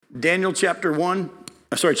Daniel chapter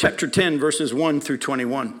 10, verses 1 through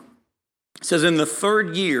 21. It says, in the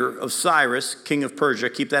third year of Cyrus, king of Persia,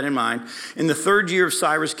 keep that in mind, in the third year of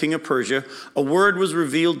Cyrus, king of Persia, a word was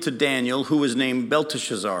revealed to Daniel, who was named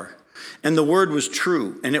Belteshazzar. And the word was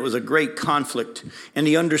true, and it was a great conflict. And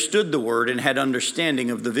he understood the word and had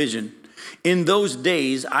understanding of the vision. In those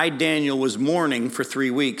days, I, Daniel, was mourning for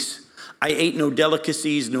 3 weeks. I ate no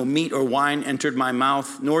delicacies, no meat or wine entered my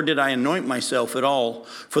mouth, nor did I anoint myself at all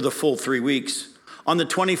for the full 3 weeks. On the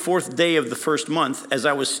 24th day of the first month, as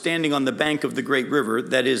I was standing on the bank of the great river,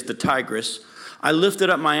 that is the Tigris, I lifted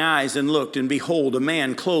up my eyes and looked, and behold, a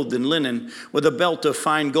man clothed in linen, with a belt of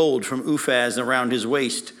fine gold from Uphaz around his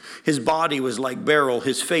waist. His body was like beryl,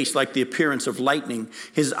 his face like the appearance of lightning,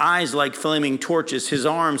 his eyes like flaming torches, his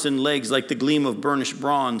arms and legs like the gleam of burnished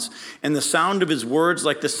bronze, and the sound of his words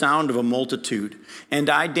like the sound of a multitude. And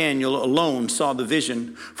I, Daniel, alone saw the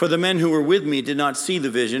vision. For the men who were with me did not see the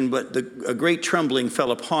vision, but a great trembling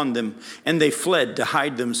fell upon them, and they fled to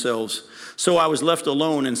hide themselves. So I was left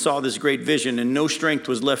alone and saw this great vision, and no strength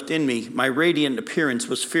was left in me. My radiant appearance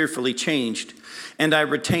was fearfully changed, and I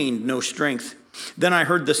retained no strength. Then I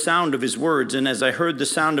heard the sound of his words, and as I heard the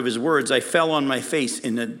sound of his words, I fell on my face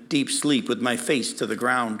in a deep sleep with my face to the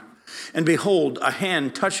ground. And behold, a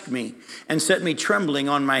hand touched me and set me trembling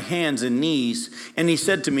on my hands and knees. And he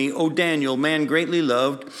said to me, O Daniel, man greatly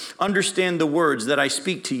loved, understand the words that I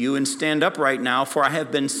speak to you and stand upright now, for I have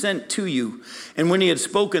been sent to you. And when he had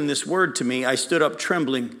spoken this word to me, I stood up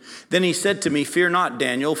trembling. Then he said to me, fear not,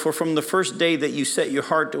 Daniel, for from the first day that you set your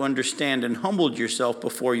heart to understand and humbled yourself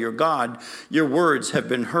before your God, your words have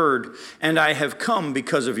been heard, and I have come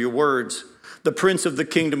because of your words. The prince of the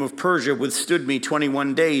kingdom of Persia withstood me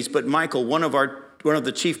 21 days, but Michael, one of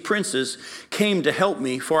the chief princes, came to help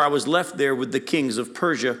me, for I was left there with the kings of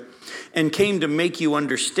Persia, and came to make you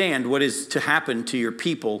understand what is to happen to your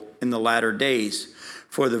people in the latter days.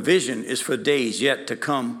 For the vision is for days yet to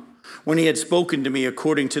come. When he had spoken to me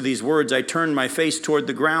according to these words, I turned my face toward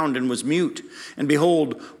the ground and was mute. And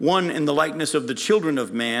behold, one in the likeness of the children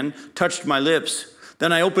of man touched my lips.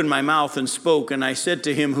 Then I opened my mouth and spoke, and I said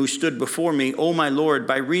to him who stood before me, O my Lord,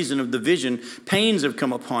 by reason of the vision, pains have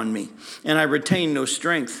come upon me, and I retain no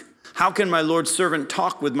strength. How can my Lord's servant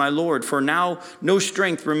talk with my Lord? For now no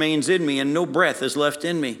strength remains in me, and no breath is left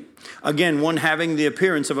in me. Again, one having the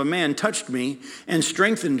appearance of a man touched me and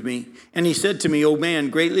strengthened me. And he said to me, O man,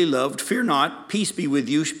 greatly loved, fear not, peace be with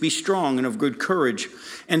you, be strong and of good courage.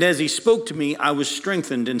 And as he spoke to me, I was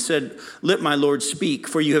strengthened and said, let my Lord speak,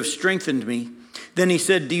 for you have strengthened me. Then he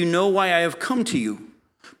said, do you know why I have come to you?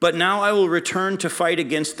 But now I will return to fight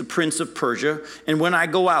against the prince of Persia. And when I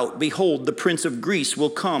go out, behold, the prince of Greece will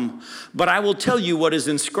come. But I will tell you what is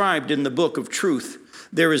inscribed in the book of truth.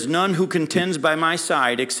 There is none who contends by my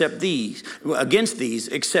side against these,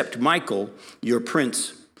 except Michael, your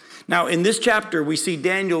prince. Now, in this chapter, we see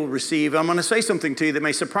Daniel receive, I'm going to say something to you that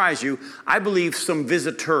may surprise you, I believe some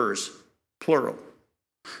visitors, plural.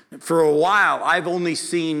 For a while, I've only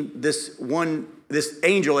seen this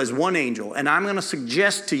angel as one angel, and I'm going to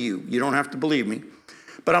suggest to you, you don't have to believe me,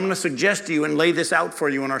 but I'm going to suggest to you and lay this out for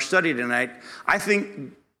you in our study tonight. I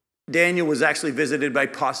think Daniel was actually visited by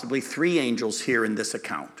possibly 3 angels here in this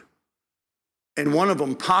account. And one of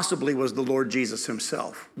them possibly was the Lord Jesus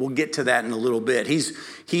himself. We'll get to that in a little bit.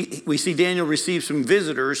 We see Daniel receive some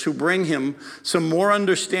visitors who bring him some more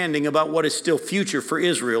understanding about what is still future for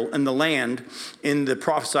Israel and the land in the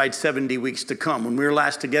prophesied 70 weeks to come. When we were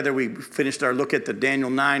last together, we finished our look at the Daniel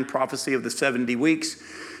 9 prophecy of the 70 weeks.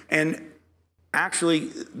 And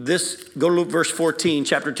actually, go to verse 14,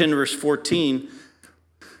 chapter 10, verse 14.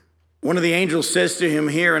 One of the angels says to him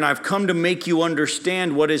here, and I've come to make you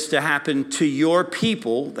understand what is to happen to your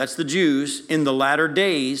people, that's the Jews, in the latter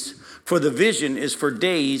days, for the vision is for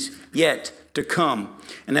days yet to come.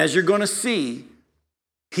 And as you're going to see,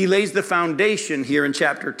 he lays the foundation here in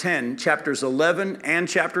chapter 10. Chapters 11 and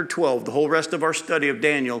chapter 12, the whole rest of our study of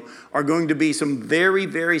Daniel, are going to be some very,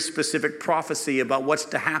 very specific prophecy about what's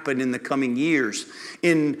to happen in the coming years,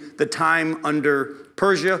 in the time under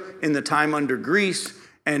Persia, in the time under Greece.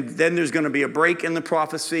 And then there's going to be a break in the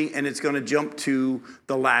prophecy, and it's going to jump to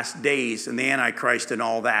the last days and the Antichrist and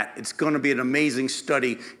all that. It's going to be an amazing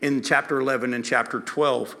study in chapter 11 and chapter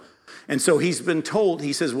 12. And so he's been told,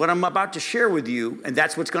 he says, what I'm about to share with you, and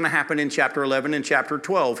that's what's going to happen in chapter 11 and chapter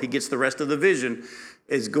 12. He gets the rest of the vision,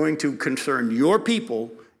 is going to concern your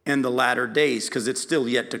people in the latter days, because it's still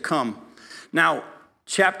yet to come. Now,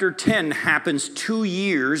 chapter 10 happens 2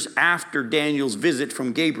 years after Daniel's visit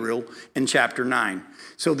from Gabriel in chapter 9.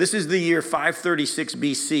 So this is the year 536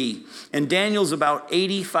 BC, and Daniel's about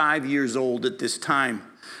 85 years old at this time.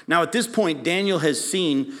 Now, at this point, Daniel has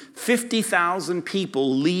seen 50,000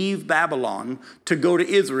 people leave Babylon to go to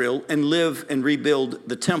Israel and live and rebuild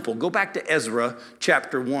the temple. Go back to Ezra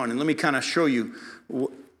chapter 1, and let me kind of show you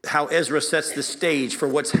how Ezra sets the stage for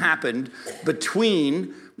what's happened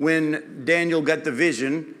between when Daniel got the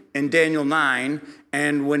vision in Daniel 9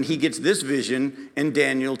 and when he gets this vision in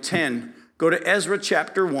Daniel 10. Go to Ezra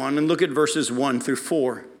chapter 1 and look at verses 1 through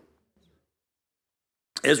 4.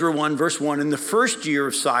 Ezra 1, verse 1, in the first year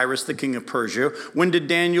of Cyrus, the king of Persia. When did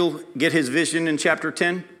Daniel get his vision in chapter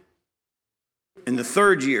 10? In the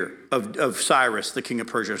third year of Cyrus, the king of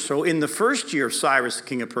Persia. So in the first year of Cyrus, the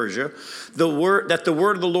king of Persia, the word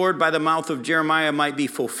of the Lord by the mouth of Jeremiah might be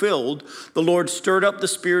fulfilled, the Lord stirred up the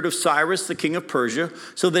spirit of Cyrus, the king of Persia,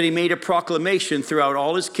 so that he made a proclamation throughout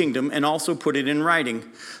all his kingdom and also put it in writing.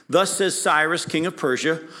 Thus says Cyrus, king of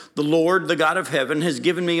Persia, the Lord, the God of heaven, has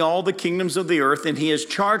given me all the kingdoms of the earth, and he has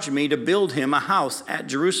charged me to build him a house at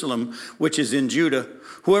Jerusalem, which is in Judah.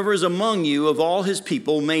 Whoever is among you of all his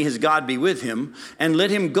people, may his God be with him, and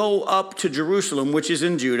let him go up to Jerusalem, which is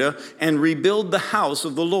in Judah, and rebuild the house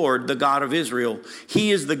of the Lord, the God of Israel.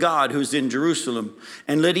 He is the God who's in Jerusalem.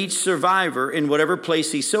 And let each survivor in whatever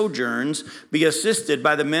place he sojourns be assisted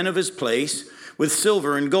by the men of his place with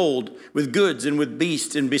silver and gold, with goods and with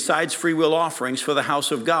beasts, and besides freewill offerings for the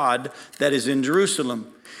house of God that is in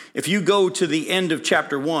Jerusalem. If you go to the end of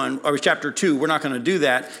chapter 1 or chapter 2, we're not going to do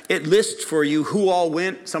that. It lists for you who all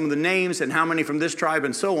went, some of the names, and how many from this tribe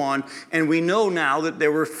and so on. And we know now that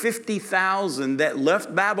there were 50,000 that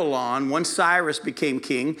left Babylon once Cyrus became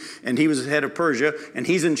king, and he was the head of Persia, and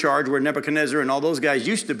he's in charge where Nebuchadnezzar and all those guys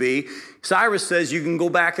used to be. Cyrus says you can go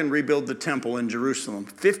back and rebuild the temple in Jerusalem.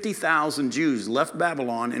 50,000 Jews left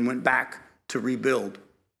Babylon and went back to rebuild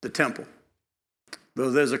the temple.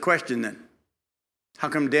 Though there's a question then. How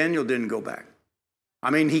come Daniel didn't go back? I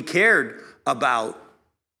mean, he cared about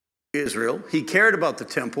Israel. He cared about the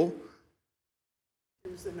temple. He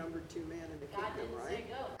was the number 2 man in the kingdom,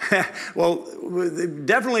 right? Well,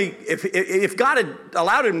 definitely, if God had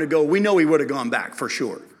allowed him to go, we know he would have gone back for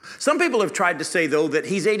sure. Some people have tried to say, though, that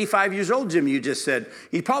he's 85 years old, Jim, you just said.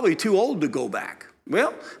 He's probably too old to go back.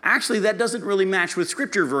 Well, actually, that doesn't really match with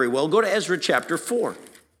Scripture very well. Go to Ezra chapter 4.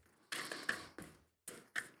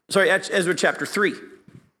 Sorry, Ezra chapter 3.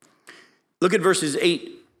 Look at verses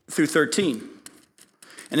 8 through 13.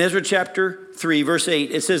 In Ezra chapter 3, verse 8,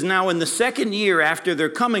 it says, now in the second year after their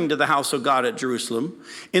coming to the house of God at Jerusalem,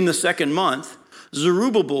 in the second month,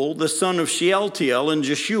 Zerubbabel, the son of Shealtiel, and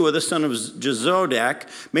Jeshua, the son of Jozadak,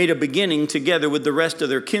 made a beginning together with the rest of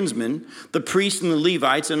their kinsmen, the priests and the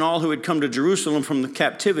Levites, and all who had come to Jerusalem from the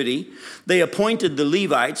captivity. They appointed the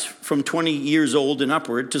Levites from 20 years old and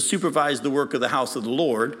upward to supervise the work of the house of the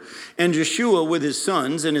Lord. And Jeshua with his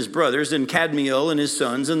sons and his brothers, and Kadmiel and his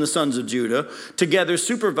sons, and the sons of Judah, together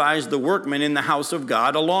supervised the workmen in the house of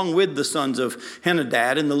God, along with the sons of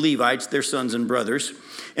Henadad and the Levites, their sons and brothers.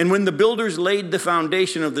 And when the builders laid the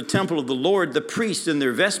foundation of the temple of the Lord, the priests in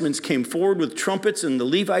their vestments came forward with trumpets, and the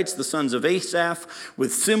Levites, the sons of Asaph,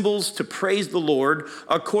 with cymbals to praise the Lord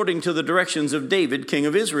according to the directions of David, king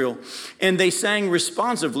of Israel. And they sang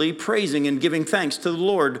responsively, praising and giving thanks to the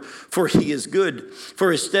Lord, for he is good,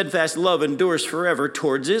 for his steadfast love endures forever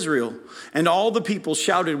towards Israel. And all the people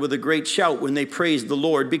shouted with a great shout when they praised the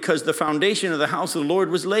Lord, because the foundation of the house of the Lord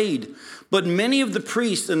was laid. But many of the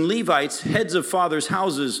priests and Levites, heads of fathers'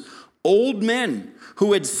 houses, old men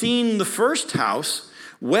who had seen the first house,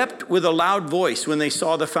 wept with a loud voice when they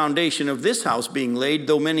saw the foundation of this house being laid,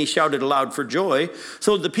 though many shouted aloud for joy,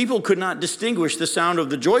 so that the people could not distinguish the sound of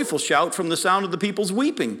the joyful shout from the sound of the people's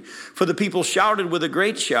weeping. For the people shouted with a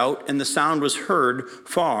great shout, and the sound was heard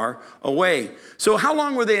far away. So how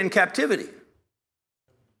long were they in captivity?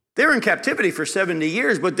 They were in captivity for 70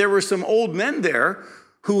 years, but there were some old men there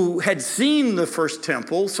who had seen the first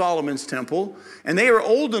temple, Solomon's temple, and they were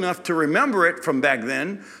old enough to remember it from back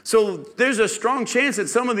then. So there's a strong chance that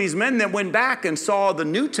some of these men that went back and saw the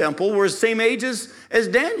new temple were the same age as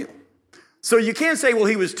Daniel. So you can't say, well,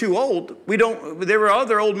 he was too old. There were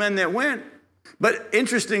other old men that went. But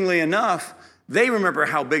interestingly enough, they remember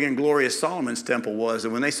how big and glorious Solomon's temple was.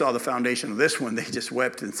 And when they saw the foundation of this one, they just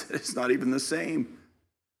wept and said, it's not even the same.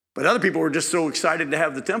 But other people were just so excited to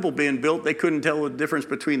have the temple being built, they couldn't tell the difference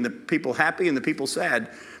between the people happy and the people sad.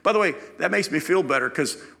 By the way, that makes me feel better,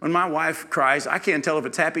 because when my wife cries, I can't tell if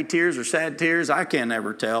it's happy tears or sad tears. I can't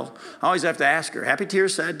ever tell. I always have to ask her, happy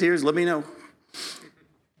tears, sad tears, let me know.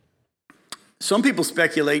 Some people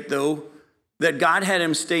speculate, though, that God had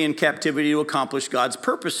him stay in captivity to accomplish God's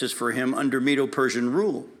purposes for him under Medo-Persian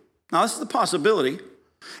rule. Now, this is the possibility.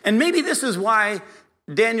 And maybe this is why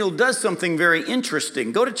Daniel does something very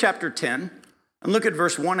interesting. Go to chapter 10. And look at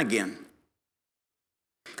verse 1 again.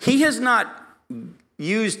 He has not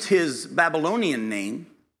used his Babylonian name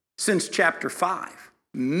since chapter 5,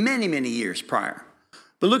 many, many years prior.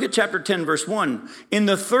 But look at chapter 10, verse 1. In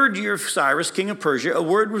the 3rd year of Cyrus, king of Persia, a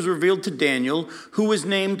word was revealed to Daniel, who was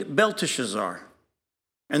named Belteshazzar.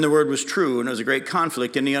 And the word was true, and it was a great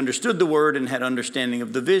conflict, and he understood the word and had understanding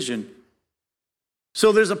of the vision.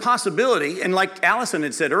 So there's a possibility, and like Allison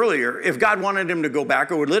had said earlier, if God wanted him to go back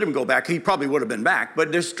or would let him go back, he probably would have been back.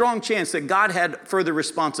 But there's a strong chance that God had further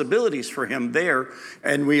responsibilities for him there,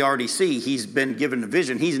 and we already see he's been given a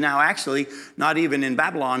vision. He's now actually not even in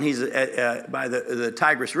Babylon. He's by the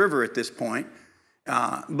Tigris River at this point.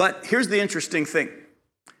 But here's the interesting thing.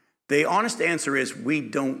 The honest answer is we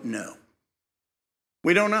don't know.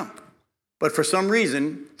 We don't know. But for some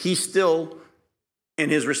reason, he's still in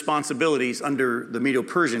his responsibilities under the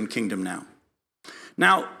Medo-Persian kingdom now.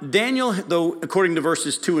 Now, Daniel, though, according to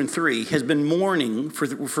verses 2 and 3, has been mourning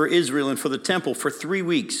for Israel and for the temple for 3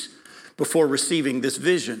 weeks before receiving this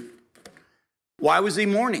vision. Why was he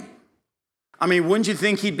mourning? I mean, wouldn't you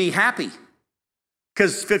think he'd be happy?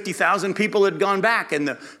 Because 50,000 people had gone back and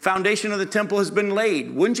the foundation of the temple has been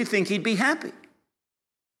laid. Wouldn't you think he'd be happy?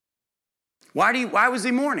 Why was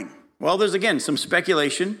he mourning? Well, there's, again, some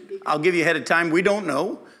speculation. I'll give you ahead of time. We don't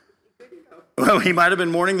know. Well, he might have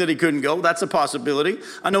been mourning that he couldn't go. That's a possibility.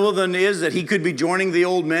 Another one is that he could be joining the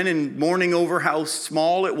old men in mourning over how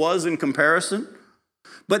small it was in comparison.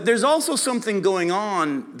 But there's also something going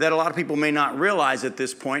on that a lot of people may not realize at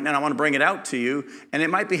this point, and I want to bring it out to you, and it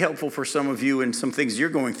might be helpful for some of you in some things you're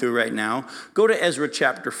going through right now. Go to Ezra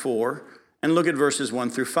chapter 4 and look at verses 1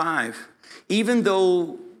 through 5. Even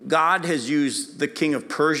though God has used the king of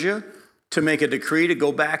Persia to make a decree to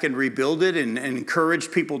go back and rebuild it and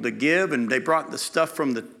encourage people to give, and they brought the stuff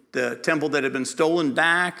from the temple that had been stolen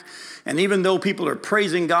back, and even though people are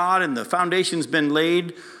praising God and the foundation's been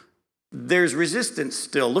laid, there's resistance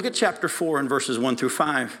still. Look at chapter 4 and verses 1 through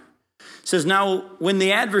 5. It says, now when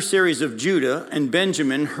the adversaries of Judah and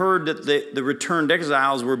Benjamin heard that the returned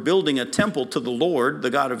exiles were building a temple to the Lord, the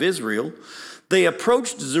God of Israel, they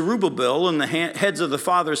approached Zerubbabel and the heads of the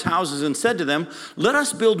fathers' houses and said to them, let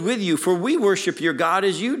us build with you, for we worship your God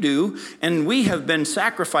as you do, and we have been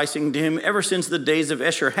sacrificing to him ever since the days of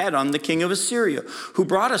Esarhaddon, the king of Assyria, who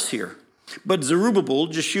brought us here. But Zerubbabel,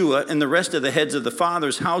 Jeshua, and the rest of the heads of the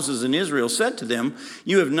fathers' houses in Israel said to them,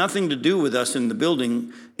 you have nothing to do with us in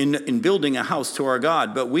building a house to our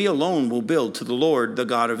God, but we alone will build to the Lord, the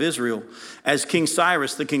God of Israel, as King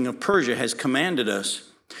Cyrus, the king of Persia, has commanded us.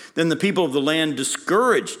 Then the people of the land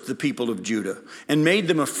discouraged the people of Judah and made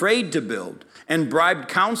them afraid to build and bribed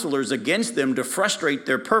counselors against them to frustrate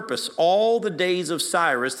their purpose all the days of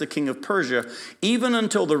Cyrus, the king of Persia, even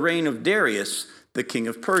until the reign of Darius, the king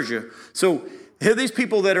of Persia. So here are these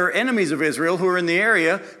people that are enemies of Israel who are in the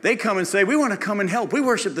area. They come and say, we want to come and help. We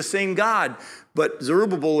worship the same God. But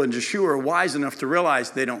Zerubbabel and Jeshua are wise enough to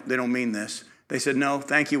realize they don't mean this. They said, no,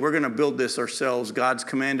 thank you. We're going to build this ourselves. God's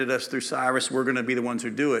commanded us through Cyrus. We're going to be the ones who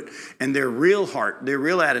do it. And their real heart, their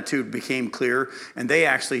real attitude became clear. And they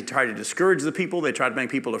actually tried to discourage the people. They tried to make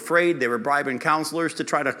people afraid. They were bribing counselors to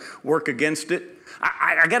try to work against it.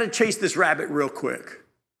 I got to chase this rabbit real quick.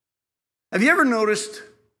 Have you ever noticed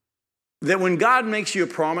that when God makes you a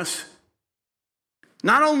promise,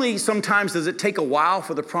 not only sometimes does it take a while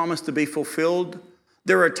for the promise to be fulfilled,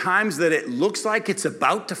 there are times that it looks like it's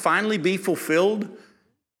about to finally be fulfilled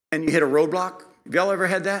and you hit a roadblock? Have y'all ever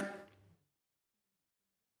had that?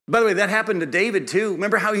 By the way, that happened to David too.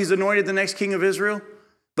 Remember how he's anointed the next king of Israel?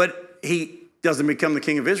 But he doesn't become the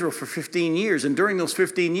king of Israel for 15 years. And during those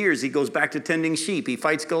 15 years, he goes back to tending sheep. He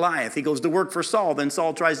fights Goliath. He goes to work for Saul. Then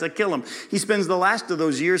Saul tries to kill him. He spends the last of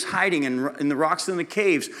those years hiding in the rocks and the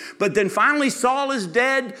caves. But then finally Saul is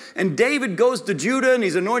dead and David goes to Judah and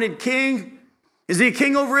he's anointed king. Is he a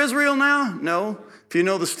king over Israel now? No. If you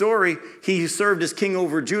know the story, he served as king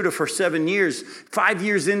over Judah for 7 years. 5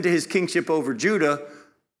 years into his kingship over Judah,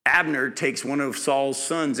 Abner takes one of Saul's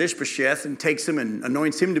sons, Ishbosheth, and takes him and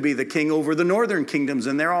anoints him to be the king over the northern kingdoms,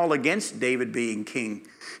 and they're all against David being king.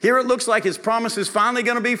 Here it looks like his promise is finally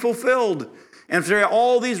going to be fulfilled. And there are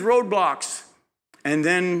all these roadblocks, and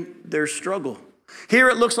then there's struggle. Here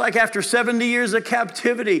it looks like after 70 years of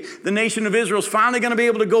captivity, the nation of Israel is finally going to be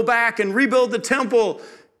able to go back and rebuild the temple,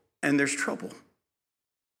 and there's trouble.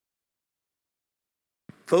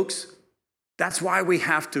 Folks, that's why we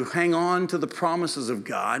have to hang on to the promises of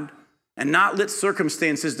God and not let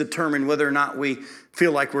circumstances determine whether or not we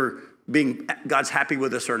feel like God's happy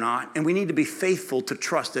with us or not. And we need to be faithful to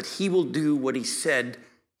trust that he will do what he said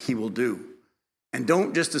he will do. And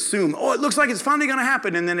don't just assume, oh, it looks like it's finally going to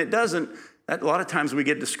happen, and then it doesn't. A lot of times we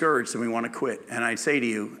get discouraged and we want to quit. And I say to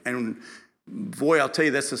you, and boy, I'll tell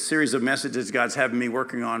you, that's a series of messages God's having me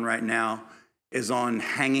working on right now, is on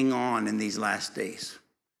hanging on in these last days.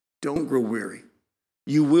 Don't grow weary.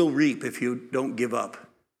 You will reap if you don't give up.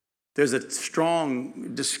 There's a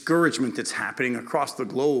strong discouragement that's happening across the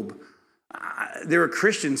globe. There are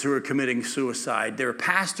Christians who are committing suicide. There are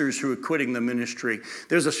pastors who are quitting the ministry.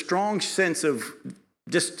 There's a strong sense of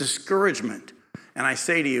just discouragement. And I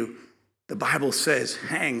say to you, the Bible says,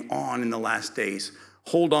 hang on in the last days.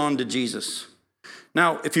 Hold on to Jesus.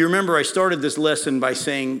 Now, if you remember, I started this lesson by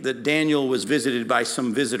saying that Daniel was visited by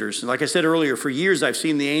some visitors. Like I said earlier, for years I've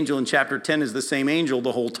seen the angel in chapter 10 as the same angel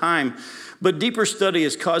the whole time. But deeper study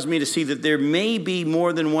has caused me to see that there may be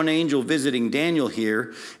more than one angel visiting Daniel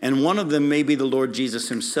here, and one of them may be the Lord Jesus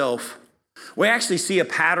himself. We actually see a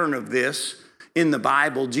pattern of this in the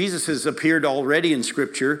Bible. Jesus has appeared already in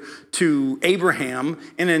Scripture to Abraham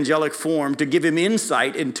in angelic form to give him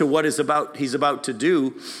insight into what he's about to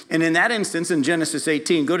do. And in that instance, in Genesis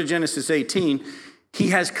 18, go to Genesis 18,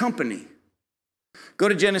 he has company. Go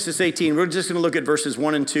to Genesis 18. We're just going to look at verses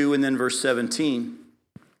 1 and 2 and then verse 17.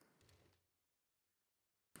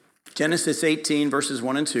 Genesis 18, verses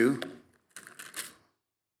 1 and 2.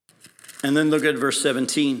 And then look at verse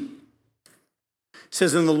 17. It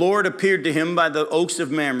says, and the Lord appeared to him by the oaks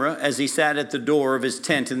of Mamre as he sat at the door of his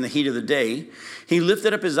tent in the heat of the day. He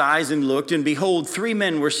lifted up his eyes and looked, and behold, 3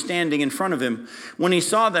 men were standing in front of him. When he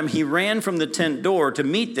saw them, he ran from the tent door to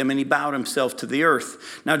meet them, and he bowed himself to the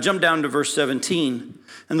earth. Now jump down to verse 17.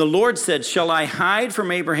 And the Lord said, shall I hide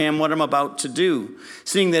from Abraham what I'm about to do,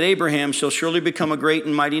 seeing that Abraham shall surely become a great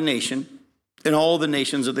and mighty nation, and all the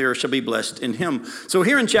nations of the earth shall be blessed in him. So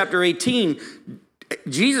here in chapter 18,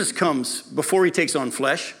 Jesus comes before he takes on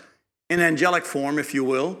flesh, in angelic form, if you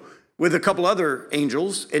will, with a couple other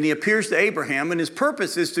angels, and he appears to Abraham, and his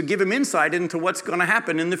purpose is to give him insight into what's going to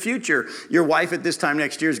happen in the future. Your wife at this time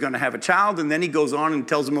next year is going to have a child, and then he goes on and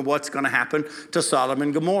tells him of what's going to happen to Sodom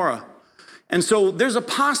and Gomorrah. And so there's a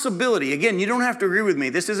possibility. Again, you don't have to agree with me.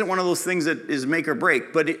 This isn't one of those things that is make or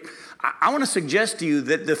break, but I want to suggest to you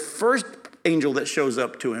that the first angel that shows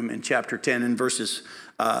up to him in chapter 10 in verses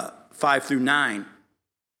 5 through 9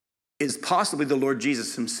 is possibly the Lord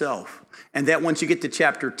Jesus himself. And that once you get to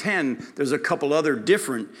chapter 10, there's a couple other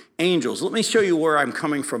different angels. Let me show you where I'm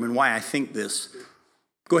coming from and why I think this.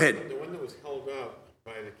 Go ahead. The one that was held up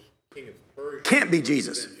by the king of Persia can't be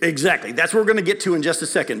Jesus. Exactly. That's what we're going to get to in just a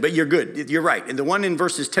second. But you're good. You're right. And the one in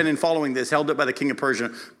verses 10 and following this, held up by the king of Persia,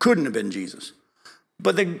 couldn't have been Jesus.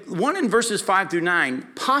 But the one in verses 5 through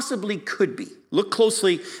 9 possibly could be. Look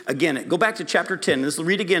closely again. Go back to chapter 10. Let's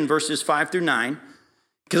read again verses 5 through 9.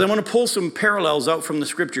 Because I want to pull some parallels out from the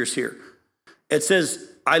scriptures here. It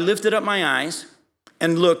says, I lifted up my eyes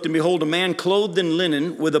and looked, and behold, a man clothed in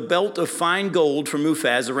linen with a belt of fine gold from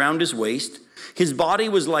Uphaz around his waist. His body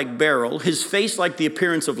was like beryl, his face like the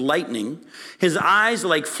appearance of lightning, his eyes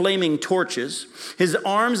like flaming torches, his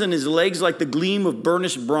arms and his legs like the gleam of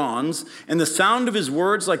burnished bronze, and the sound of his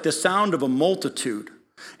words like the sound of a multitude.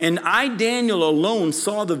 And I, Daniel, alone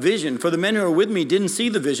saw the vision, for the men who were with me didn't see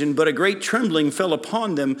the vision, but a great trembling fell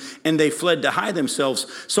upon them, and they fled to hide themselves.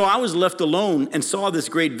 So I was left alone and saw this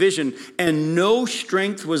great vision, and no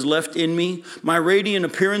strength was left in me. My radiant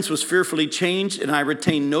appearance was fearfully changed, and I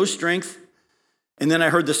retained no strength. And then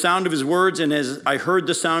I heard the sound of his words, and as I heard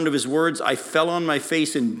the sound of his words, I fell on my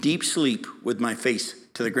face in deep sleep with my face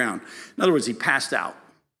to the ground. In other words, he passed out.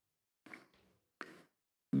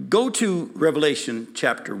 Go to Revelation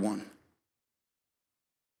chapter 1.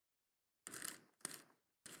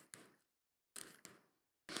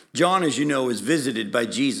 John, as you know, is visited by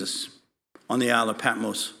Jesus on the Isle of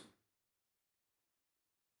Patmos.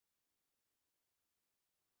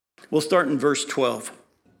 We'll start in verse 12.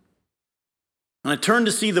 And I turned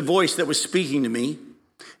to see the voice that was speaking to me.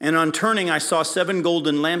 And on turning, I saw 7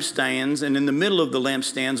 golden lampstands, and in the middle of the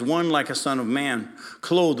lampstands, one like a son of man,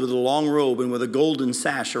 clothed with a long robe and with a golden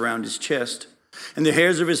sash around his chest. And the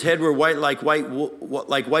hairs of his head were white like white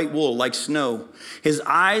wool, like snow. His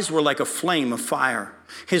eyes were like a flame of fire.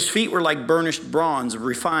 His feet were like burnished bronze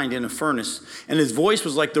refined in a furnace. And his voice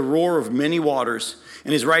was like the roar of many waters.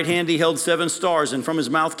 In his right hand he held 7 stars, and from his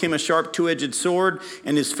mouth came a sharp 2-edged sword,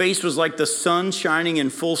 and his face was like the sun shining in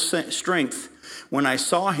full strength. When I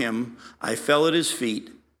saw him, I fell at his feet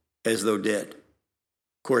as though dead.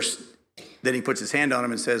 Of course, then he puts his hand on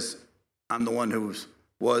him and says, I'm the one who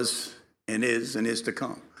was and is to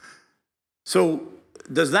come. So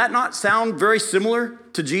does that not sound very similar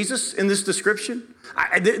to Jesus in this description?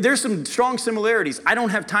 There's some strong similarities. I don't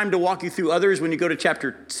have time to walk you through others when you go to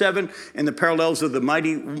chapter 7 and the parallels of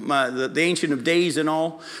the Ancient of Days and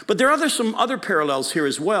all. But there are some other parallels here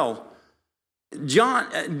as well.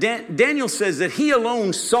 Daniel says that he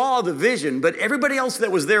alone saw the vision, but everybody else that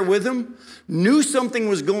was there with him knew something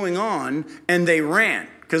was going on, and they ran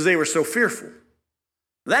because they were so fearful.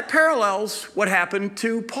 That parallels what happened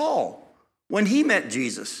to Paul when he met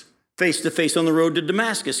Jesus face to face on the road to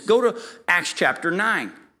Damascus. Go to Acts chapter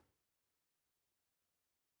 9.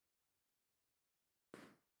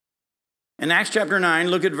 In Acts chapter 9,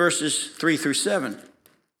 look at verses 3 through 7.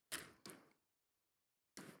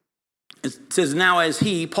 It says, now as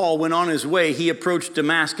he, Paul, went on his way, he approached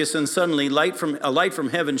Damascus, and suddenly a light from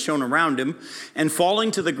heaven shone around him. And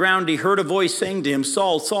falling to the ground, he heard a voice saying to him,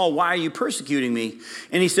 Saul, Saul, why are you persecuting me?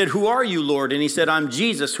 And he said, who are you, Lord? And he said, I'm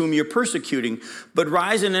Jesus, whom you're persecuting. But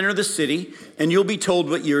rise and enter the city, and you'll be told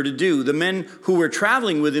what you're to do. The men who were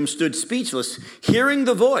traveling with him stood speechless, hearing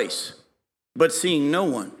the voice, but seeing no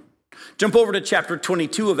one. Jump over to chapter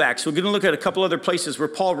 22 of Acts. We're going to look at a couple other places where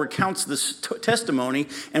Paul recounts this testimony,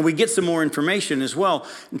 and we get some more information as well.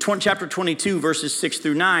 In chapter 22, verses 6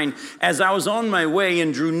 through 9, as I was on my way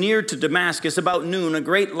and drew near to Damascus about noon, a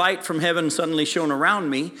great light from heaven suddenly shone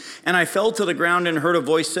around me, and I fell to the ground and heard a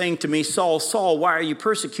voice saying to me, Saul, Saul, why are you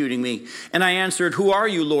persecuting me? And I answered, who are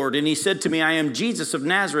you, Lord? And he said to me, I am Jesus of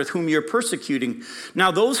Nazareth, whom you're persecuting.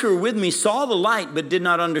 Now those who were with me saw the light, but did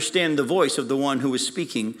not understand the voice of the one who was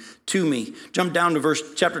speaking to me. Jump down to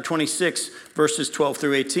chapter 26, verses 12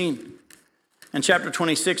 through 18. In chapter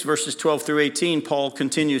 26, verses 12 through 18, Paul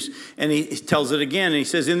continues, and he tells it again. And he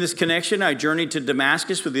says, in this connection, I journeyed to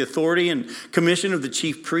Damascus with the authority and commission of the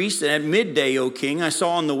chief priest. And at midday, O king, I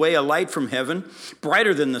saw on the way a light from heaven,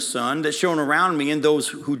 brighter than the sun, that shone around me and those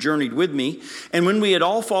who journeyed with me. And when we had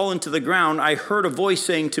all fallen to the ground, I heard a voice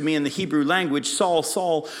saying to me in the Hebrew language, Saul,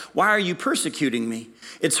 Saul, why are you persecuting me?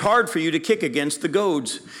 It's hard for you to kick against the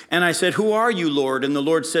goads. And I said, who are you, Lord? And the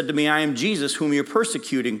Lord said to me, I am Jesus, whom you're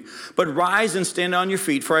persecuting. But rise and stand on your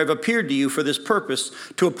feet, for I have appeared to you for this purpose,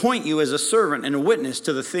 to appoint you as a servant and a witness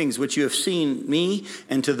to the things which you have seen me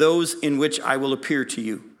and to those in which I will appear to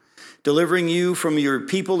you, delivering you from your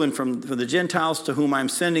people and from the Gentiles to whom I'm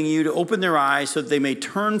sending you, to open their eyes so that they may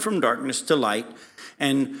turn from darkness to light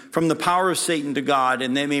and from the power of Satan to God,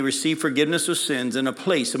 and they may receive forgiveness of sins and a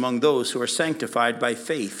place among those who are sanctified by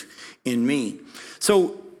faith in me.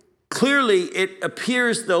 So clearly it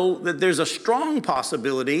appears, though, that there's a strong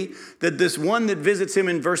possibility that this one that visits him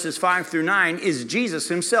in verses 5 through 9 is Jesus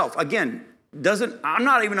himself. Again, I'm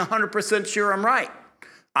not even 100% sure I'm right.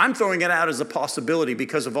 I'm throwing it out as a possibility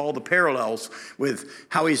because of all the parallels with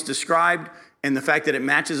how he's described and the fact that it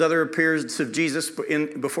matches other appearances of Jesus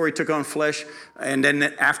before he took on flesh, and then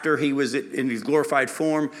after he was in his glorified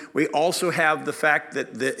form. We also have the fact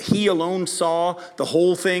that he alone saw the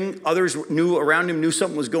whole thing. Others around him knew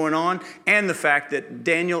something was going on, and the fact that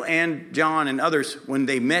Daniel and John and others, when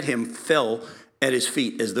they met him, fell at his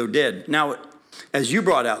feet as though dead. Now, as you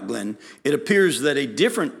brought out, Glenn, it appears that a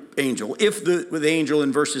different angel, if the angel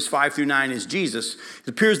in verses 5 through 9 is Jesus, it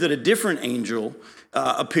appears that a different angel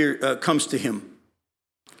comes to him.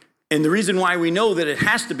 And the reason why we know that it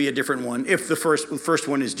has to be a different one, if the first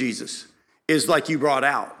one is Jesus, is like you brought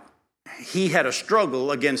out. He had a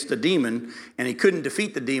struggle against a demon, and he couldn't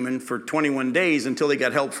defeat the demon for 21 days until he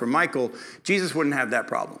got help from Michael. Jesus wouldn't have that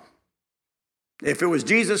problem. If it was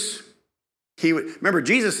Jesus, he would. Remember,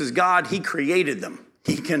 Jesus is God. He created them.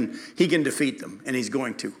 He can defeat them, and he's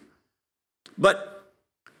going to. But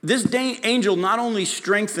this angel not only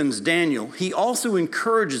strengthens Daniel, he also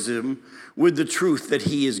encourages him with the truth that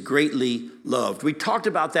he is greatly loved. We talked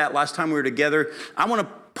about that last time we were together. I want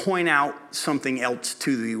to point out something else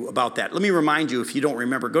to you about that. Let me remind you, if you don't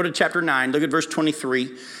remember, go to chapter 9, look at verse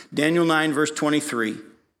 23, Daniel 9, verse 23.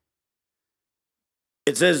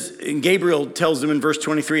 It says, and Gabriel tells them in verse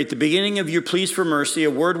 23, at the beginning of your pleas for mercy, a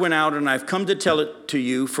word went out, and I've come to tell it to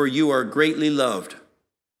you, for you are greatly loved.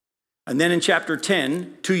 And then in chapter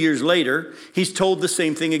 10, 2 years later, he's told the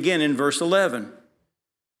same thing again in verse 11.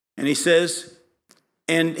 And he says,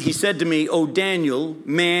 and he said to me, O Daniel,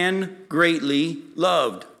 man greatly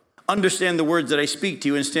loved. Understand the words that I speak to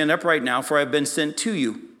you and stand up right now, for I've been sent to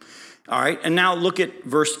you. All right, and now look at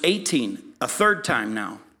verse 18, a third time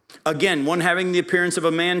now. Again, one having the appearance of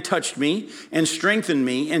a man touched me and strengthened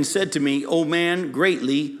me and said to me, O man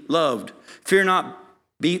greatly loved, fear not,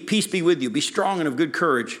 peace be with you, be strong and of good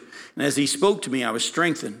courage. And as he spoke to me, I was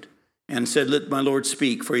strengthened and said, let my Lord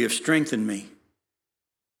speak, for you have strengthened me.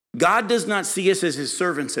 God does not see us as his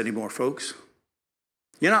servants anymore, folks.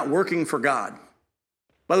 You're not working for God.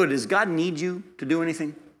 By the way, does God need you to do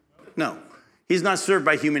anything? No. He's not served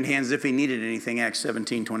by human hands if he needed anything, Acts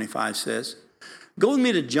 17:25 says. Go with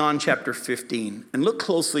me to John chapter 15 and look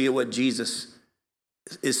closely at what Jesus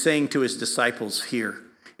is saying to his disciples here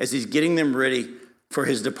as he's getting them ready for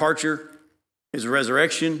his departure, his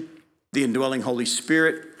resurrection, the indwelling Holy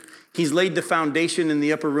Spirit. He's laid the foundation in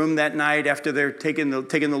the upper room that night after they're taking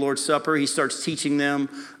the Lord's Supper. He starts teaching them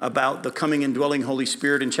about the coming and dwelling Holy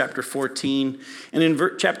Spirit in chapter 14. And in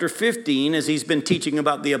chapter 15, as he's been teaching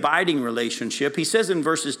about the abiding relationship, he says in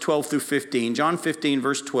verses 12 through 15, John 15,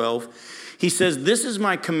 verse 12, he says, "This is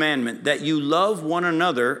my commandment, that you love one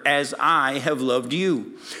another as I have loved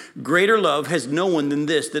you. Greater love has no one than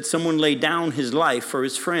this, that someone lay down his life for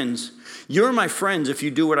his friends. You're my friends if you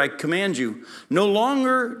do what I command you. No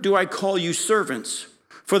longer do I call you servants,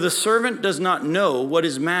 for the servant does not know what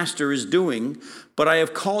his master is doing, but I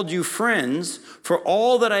have called you friends, for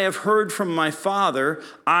all that I have heard from my Father,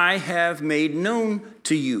 I have made known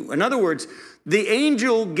to you." In other words, the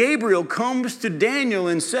angel Gabriel comes to Daniel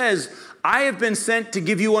and says, I have been sent to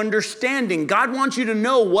give you understanding. God wants you to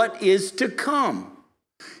know what is to come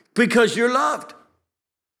because you're loved.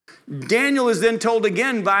 Daniel is then told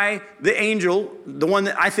again by the angel, the one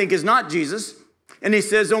that I think is not Jesus, and he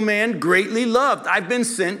says, "Oh man, greatly loved, I've been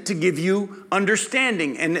sent to give you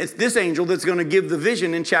understanding." And it's this angel that's going to give the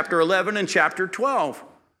vision in chapter 11 and chapter 12.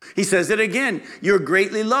 He says it again, "You're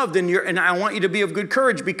greatly loved, and I want you to be of good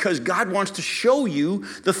courage because God wants to show you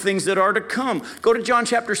the things that are to come." Go to John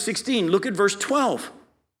chapter 16, look at verse 12.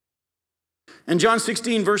 In John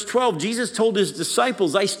 16, verse 12, Jesus told his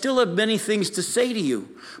disciples, "I still have many things to say to you,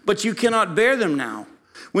 but you cannot bear them now.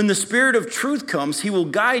 When the Spirit of truth comes, he will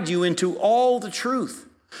guide you into all the truth.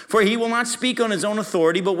 For he will not speak on his own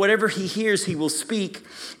authority, but whatever he hears, he will speak,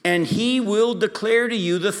 and he will declare to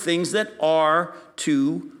you the things that are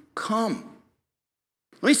to come."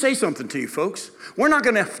 Let me say something to you, folks. We're not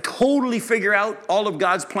going to totally figure out all of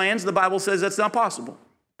God's plans. The Bible says that's not possible.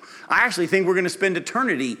 I actually think we're going to spend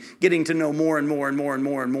eternity getting to know more and more and more and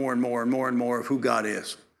more and more and more and more and more of who God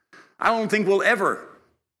is. I don't think we'll ever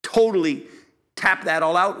totally tap that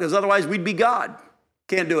all out, because otherwise we'd be God.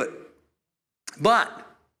 Can't do it. But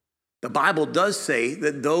the Bible does say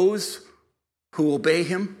that those who obey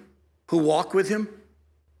him, who walk with him,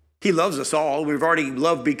 he loves us all. We've already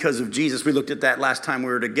loved because of Jesus. We looked at that last time we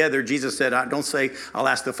were together. Jesus said, "Don't say, I'll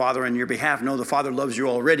ask the Father on your behalf." No, the Father loves you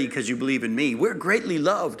already because you believe in me. We're greatly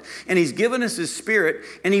loved, and he's given us his Spirit,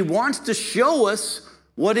 and he wants to show us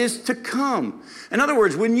what is to come. In other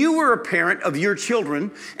words, when you were a parent of your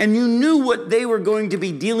children and you knew what they were going to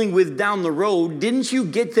be dealing with down the road, didn't you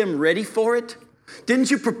get them ready for it?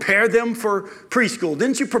 Didn't you prepare them for preschool?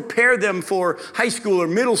 Didn't you prepare them for high school or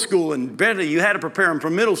middle school? And better, you had to prepare them for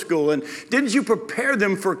middle school. And didn't you prepare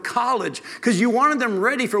them for college? Because you wanted them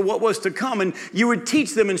ready for what was to come. And you would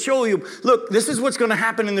teach them and show you, look, this is what's going to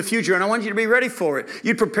happen in the future, and I want you to be ready for it.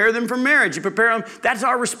 You'd prepare them for marriage. You prepare them. That's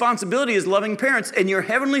our responsibility as loving parents. And your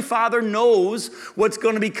Heavenly Father knows what's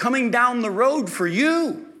going to be coming down the road for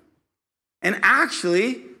you. And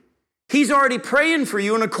actually, he's already praying for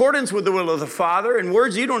you in accordance with the will of the Father in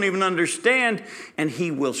words you don't even understand, and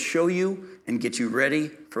he will show you and get you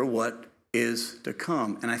ready for what is to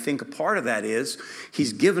come. And I think a part of that is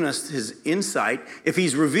he's given us his insight. If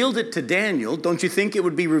he's revealed it to Daniel, don't you think it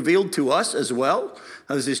would be revealed to us as well,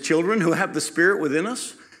 as his children who have the Spirit within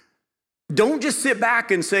us? Don't just sit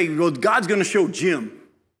back and say, well, God's going to show Jim.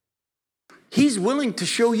 He's willing to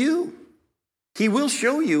show you. He will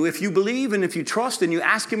show you if you believe and if you trust and you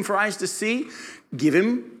ask him for eyes to see. Give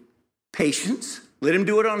him patience. Let him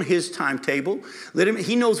do it on his timetable.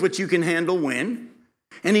 He knows what you can handle when.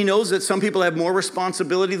 And he knows that some people have more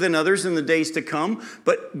responsibility than others in the days to come.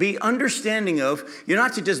 But be understanding of, you're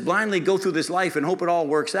not to just blindly go through this life and hope it all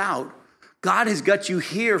works out. God has got you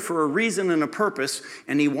here for a reason and a purpose,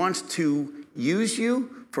 and he wants to use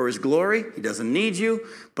you for his glory. He doesn't need you,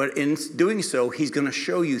 but in doing so, he's going to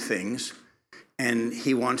show you things. And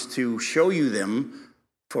he wants to show you them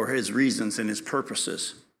for his reasons and his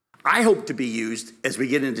purposes. I hope to be used as we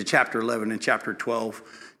get into chapter 11 and chapter 12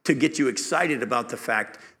 to get you excited about the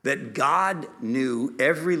fact that God knew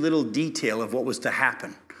every little detail of what was to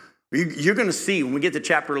happen. You're going to see, when we get to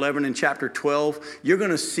chapter 11 and chapter 12, you're going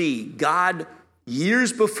to see God,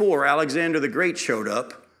 years before Alexander the Great showed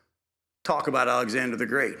up, talk about Alexander the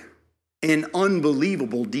Great in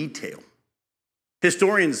unbelievable detail.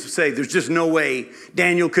 Historians say there's just no way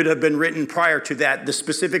Daniel could have been written prior to that. The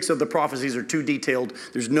specifics of the prophecies are too detailed.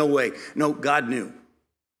 There's no way. No, God knew.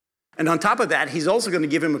 And on top of that, he's also going to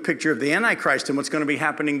give him a picture of the Antichrist and what's going to be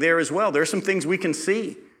happening there as well. There are some things we can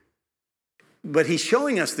see. But he's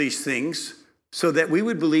showing us these things so that we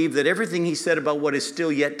would believe that everything he said about what is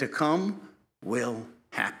still yet to come will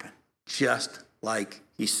happen, just like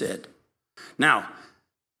he said. Now,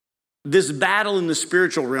 this battle in the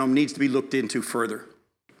spiritual realm needs to be looked into further.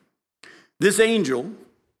 This angel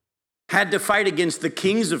had to fight against the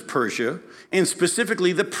kings of Persia, and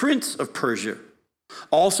specifically the prince of Persia.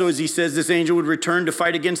 Also, as he says, this angel would return to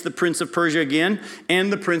fight against the prince of Persia again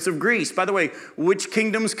and the prince of Greece. By the way, which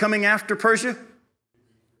kingdom's coming after Persia?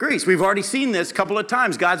 Greece. We've already seen this a couple of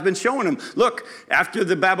times. God's been showing them, look, after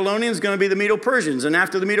the Babylonians, going to be the Medo-Persians, and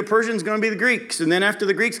after the Medo-Persians, going to be the Greeks, and then after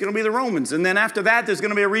the Greeks, going to be the Romans, and then after that, there's going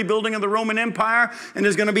to be a rebuilding of the Roman Empire, and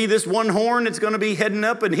there's going to be this one horn that's going to be heading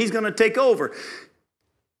up, and he's going to take over.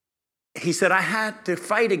 He said, I had to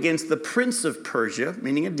fight against the prince of Persia,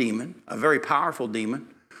 meaning a demon, a very powerful demon,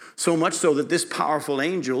 so much so that this powerful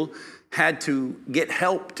angel had to get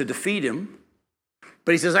help to defeat him.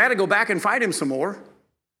 But he says, I had to go back and fight him some more.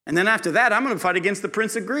 And then after that, I'm going to fight against the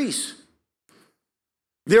prince of Greece.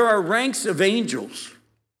 There are ranks of angels,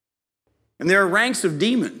 and there are ranks of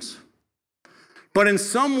demons. But in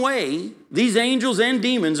some way, these angels and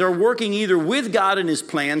demons are working either with God and his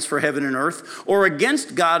plans for heaven and earth or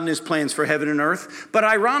against God and his plans for heaven and earth. But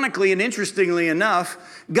ironically and interestingly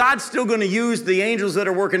enough, God's still going to use the angels that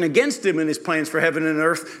are working against him in his plans for heaven and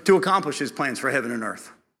earth to accomplish his plans for heaven and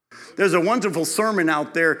earth. There's a wonderful sermon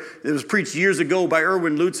out there that was preached years ago by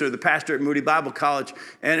Erwin Lutzer, the pastor at Moody Bible College,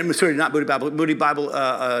 and sorry, not Moody Bible, Moody Bible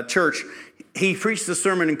Church. He preached a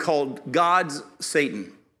sermon called God's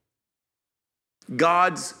Satan.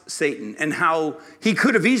 God's Satan, and how he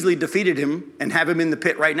could have easily defeated him and have him in the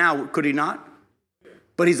pit right now, could he not?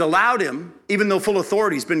 But he's allowed him, even though full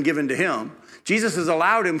authority has been given to him, Jesus has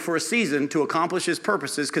allowed him for a season to accomplish his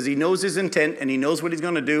purposes because he knows his intent and he knows what he's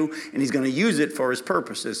going to do and he's going to use it for his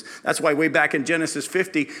purposes. That's why way back in Genesis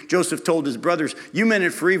 50, Joseph told his brothers, you meant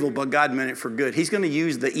it for evil, but God meant it for good. He's going to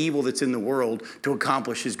use the evil that's in the world to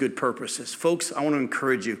accomplish his good purposes. Folks, I want to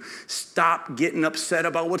encourage you, stop getting upset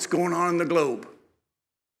about what's going on in the globe.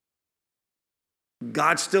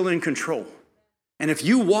 God's still in control. And if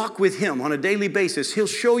you walk with him on a daily basis, he'll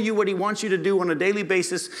show you what he wants you to do on a daily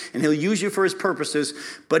basis, and he'll use you for his purposes.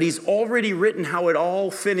 But he's already written how it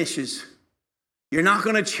all finishes. You're not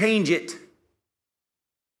going to change it.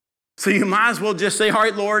 So you might as well just say, all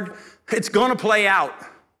right, Lord, it's going to play out.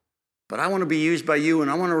 But I want to be used by you,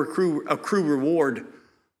 and I want to accrue reward.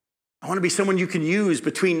 I want to be someone you can use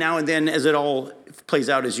between now and then as it all plays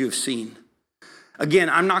out as you've seen.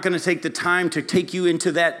 Again, I'm not going to take the time to take you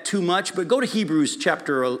into that too much, but go to Hebrews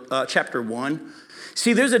chapter 1.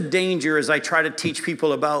 See, there's a danger as I try to teach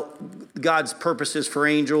people about God's purposes for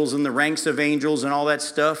angels and the ranks of angels and all that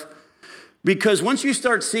stuff. Because once you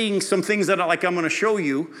start seeing some things that I'm going to show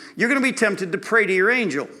you, you're going to be tempted to pray to your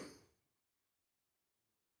angel.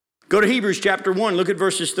 Go to Hebrews chapter 1, look at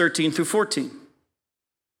verses 13 through 14.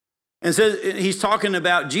 And says he's talking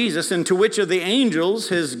about Jesus, and to which of the angels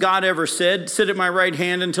has God ever said, sit at my right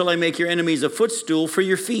hand until I make your enemies a footstool for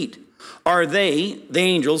your feet? Are they, the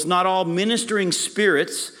angels, not all ministering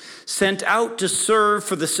spirits sent out to serve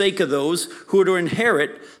for the sake of those who are to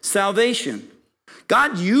inherit salvation?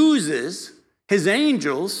 God uses his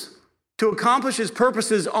angels to accomplish his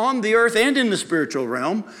purposes on the earth and in the spiritual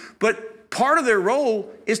realm, but part of their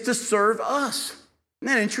role is to serve us.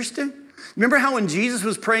 Isn't that interesting? Remember how when Jesus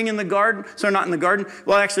was praying in the garden, sorry, not in the garden,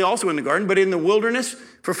 well, actually also in the garden, but in the wilderness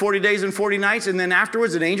for 40 days and 40 nights, and then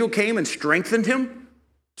afterwards an angel came and strengthened him,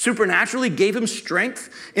 supernaturally gave him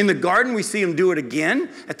strength. In the garden, we see him do it again.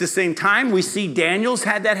 At the same time, we see Daniel's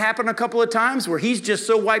had that happen a couple of times where he's just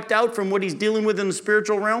so wiped out from what he's dealing with in the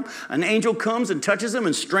spiritual realm. An angel comes and touches him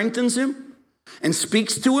and strengthens him and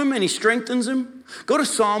speaks to him and he strengthens him. Go to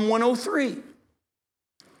Psalm 103.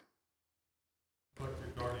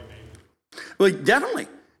 Well, definitely.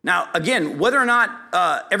 Now, again, whether or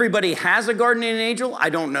not everybody has a guardian angel,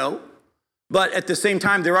 I don't know. But at the same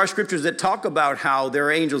time, there are scriptures that talk about how there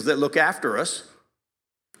are angels that look after us.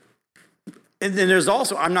 And then there's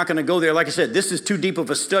also, I'm not going to go there. Like I said, this is too deep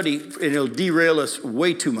of a study, and it'll derail us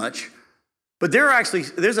way too much. But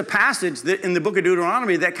there's a passage that in the book of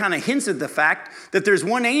Deuteronomy that kind of hints at the fact that there's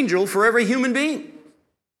one angel for every human being.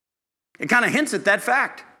 It kind of hints at that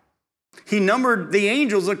fact. He numbered the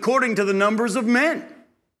angels according to the numbers of men.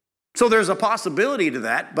 So there's a possibility to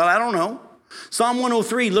that, but I don't know. Psalm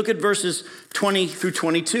 103, look at verses 20 through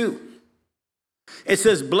 22. It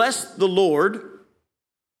says, bless the Lord,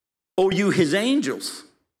 O you his angels,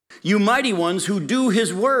 you mighty ones who do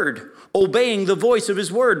his word, obeying the voice of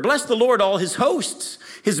his word. Bless the Lord, all his hosts,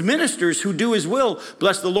 his ministers who do his will.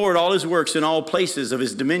 Bless the Lord, all his works in all places of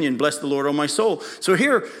his dominion. Bless the Lord, O my soul. So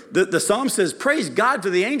here, the psalm says, praise God for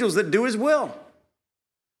the angels that do his will.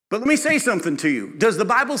 But let me say something to you. Does the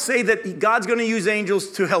Bible say that God's going to use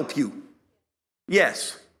angels to help you?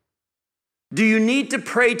 Yes. Do you need to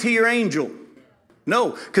pray to your angel?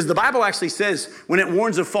 No, because the Bible actually says when it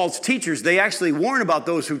warns of false teachers, they actually warn about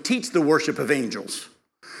those who teach the worship of angels.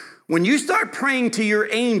 When you start praying to your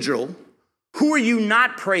angel, who are you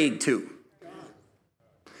not praying to?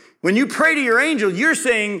 When you pray to your angel, you're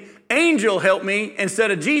saying, angel help me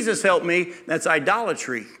instead of Jesus help me. That's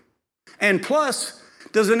idolatry. And plus,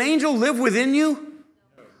 does an angel live within you?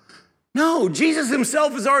 No, Jesus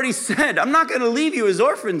himself has already said, I'm not going to leave you as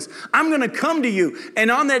orphans. I'm going to come to you.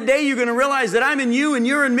 And on that day, you're going to realize that I'm in you and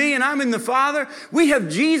you're in me and I'm in the Father. We have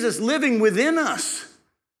Jesus living within us.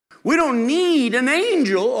 We don't need an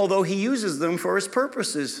angel, although he uses them for his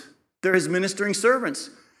purposes. They're his ministering servants.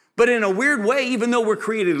 But in a weird way, even though we're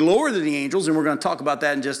created lower than the angels, and we're going to talk about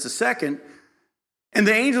that in just a second, and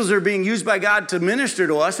the angels are being used by God to minister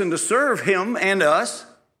to us and to serve him and us,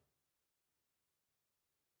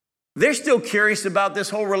 they're still curious about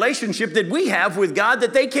this whole relationship that we have with God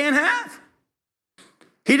that they can't have.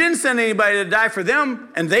 He didn't send anybody to die for them,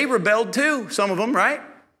 and they rebelled too, some of them, right?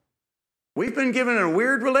 We've been given a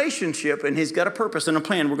weird relationship, and he's got a purpose and a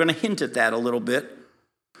plan. We're going to hint at that a little bit.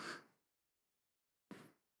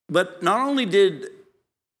 But not only did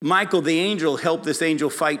Michael the angel help this angel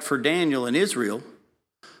fight for Daniel and Israel,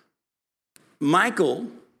 Michael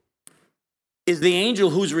is the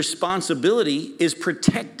angel whose responsibility is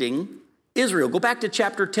protecting Israel. Go back to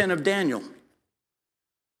chapter 10 of Daniel.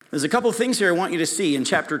 There's a couple of things here I want you to see in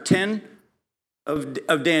chapter 10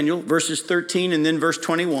 of Daniel, verses 13 and then verse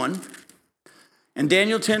 21. In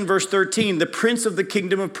Daniel 10, verse 13, the prince of the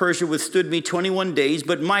kingdom of Persia withstood me 21 days,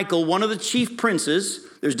 but Michael, one of the chief princes,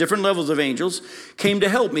 there's different levels of angels, came to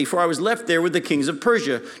help me, for I was left there with the kings of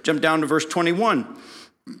Persia. Jump down to verse 21.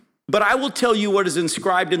 But I will tell you what is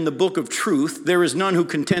inscribed in the book of truth. There is none who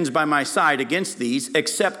contends by my side against these,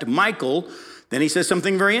 except Michael. Then he says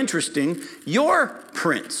something very interesting. Your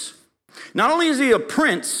prince. Not only is he a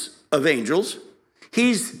prince of angels,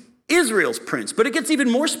 he's Israel's prince. But it gets even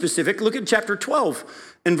more specific. Look at chapter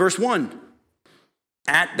 12 and verse 1.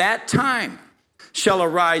 At that time shall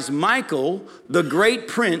arise Michael, the great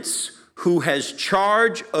prince, who has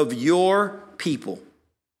charge of your people.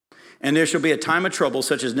 And there shall be a time of trouble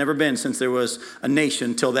such as never been since there was a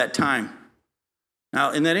nation till that time. Now,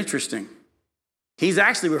 isn't that interesting? He's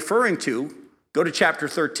actually referring to, go to chapter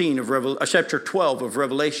 13 of chapter 12 of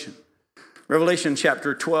Revelation. Revelation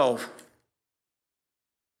chapter 12.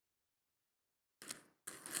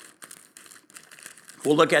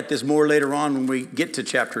 We'll look at this more later on when we get to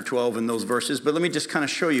chapter 12 in those verses, but let me just kind of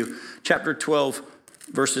show you chapter 12,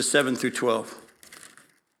 verses 7 through 12.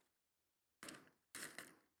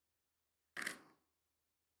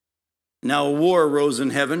 Now a war arose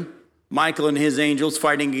in heaven, Michael and his angels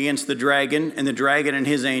fighting against the dragon, and the dragon and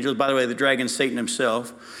his angels, by the way, the dragon is Satan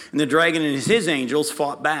himself, and the dragon and his angels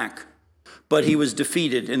fought back, but he was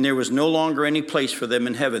defeated, and there was no longer any place for them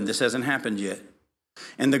in heaven. This hasn't happened yet.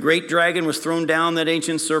 And the great dragon was thrown down, that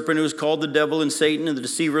ancient serpent who is called the devil and Satan and the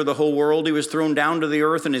deceiver of the whole world. He was thrown down to the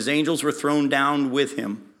earth, and his angels were thrown down with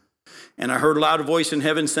him. And I heard a loud voice in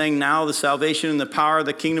heaven saying, now the salvation and the power of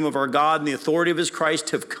the kingdom of our God and the authority of his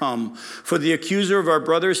Christ have come. For the accuser of our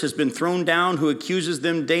brothers has been thrown down, who accuses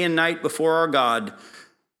them day and night before our God.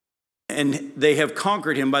 And they have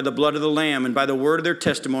conquered him by the blood of the Lamb and by the word of their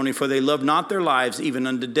testimony, for they love not their lives even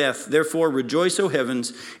unto death. Therefore rejoice, O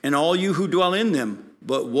heavens, and all you who dwell in them.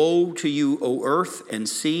 But woe to you, O earth and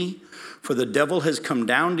sea, for the devil has come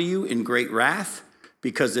down to you in great wrath,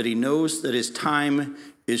 because that he knows that his time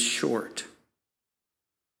is short.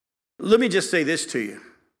 Let me just say this to you.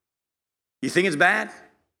 You think it's bad?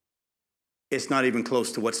 It's not even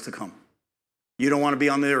close to what's to come. You don't want to be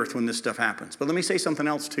on the earth when this stuff happens. But let me say something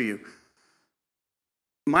else to you.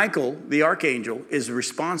 Michael, the archangel, is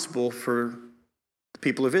responsible for the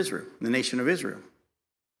people of Israel, the nation of Israel.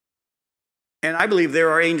 And I believe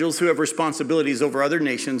there are angels who have responsibilities over other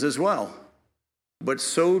nations as well. But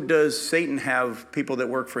so does Satan have people that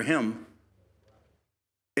work for him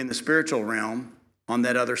in the spiritual realm on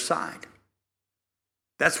that other side.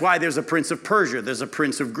 That's why there's a prince of Persia, there's a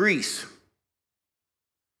prince of Greece.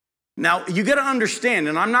 Now, you got to understand,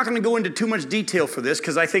 and I'm not going to go into too much detail for this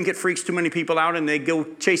because I think it freaks too many people out and they go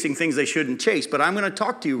chasing things they shouldn't chase. But I'm going to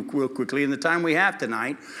talk to you real quickly in the time we have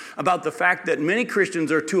tonight about the fact that many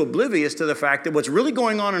Christians are too oblivious to the fact that what's really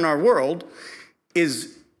going on in our world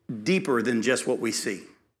is deeper than just what we see.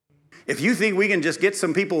 If you think we can just get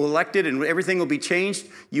some people elected and everything will be changed,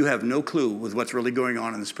 you have no clue with what's really going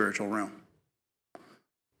on in the spiritual realm.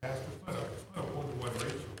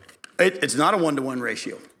 It's not a one-to-one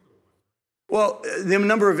ratio. Well, the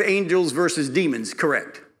number of angels versus demons,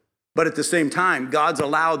 correct. But at the same time, God's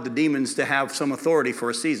allowed the demons to have some authority for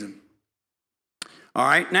a season. All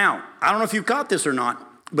right, now, I don't know if you caught this or not,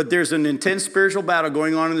 but there's an intense spiritual battle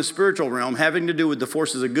going on in the spiritual realm having to do with the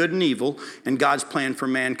forces of good and evil and God's plan for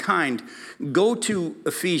mankind. Go to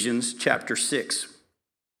Ephesians chapter 6.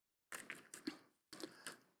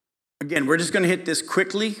 Again, we're just going to hit this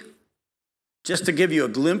quickly just to give you a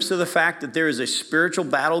glimpse of the fact that there is a spiritual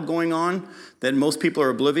battle going on that most people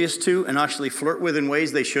are oblivious to and actually flirt with in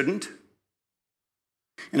ways they shouldn't.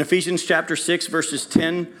 In Ephesians chapter 6, verses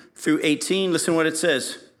 10 through 18, listen what it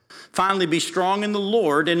says. Finally, be strong in the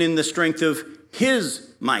Lord and in the strength of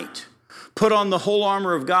his might. Put on the whole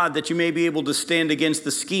armor of God that you may be able to stand against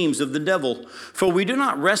the schemes of the devil. For we do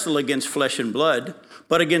not wrestle against flesh and blood,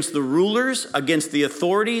 but against the rulers, against the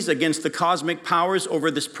authorities, against the cosmic powers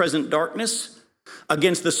over this present darkness,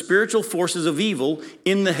 against the spiritual forces of evil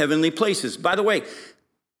in the heavenly places. By the way,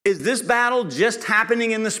 is this battle just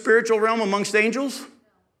happening in the spiritual realm amongst angels?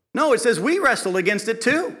 No, it says we wrestle against it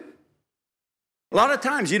too. A lot of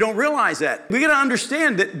times you don't realize that. We got to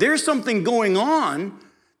understand that there's something going on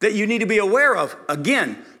that you need to be aware of.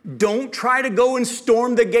 Again, don't try to go and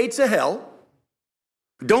storm the gates of hell.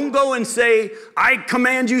 Don't go and say, I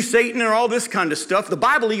command you, Satan, or all this kind of stuff. The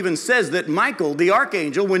Bible even says that Michael, the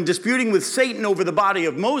archangel, when disputing with Satan over the body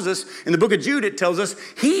of Moses, in the book of Jude, it tells us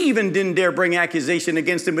he even didn't dare bring accusation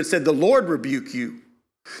against him, but said, the Lord rebuke you.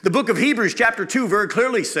 The book of Hebrews chapter 2 very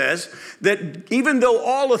clearly says that even though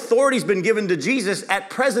all authority's been given to Jesus,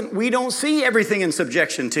 at present we don't see everything in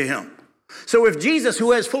subjection to him. So if Jesus,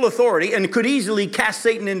 who has full authority and could easily cast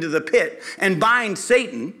Satan into the pit and bind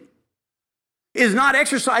Satan, is not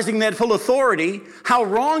exercising that full authority, how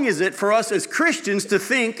wrong is it for us as Christians to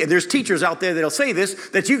think, and there's teachers out there that'll say this,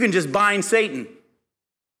 that you can just bind Satan?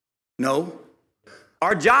 No.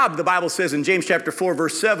 Our job, the Bible says in James chapter 4,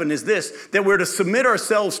 verse 7, is this, that we're to submit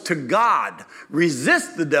ourselves to God,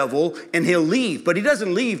 resist the devil, and he'll leave. But he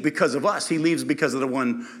doesn't leave because of us. He leaves because of the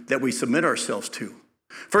one that we submit ourselves to.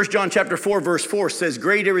 1 John chapter 4, verse 4 says,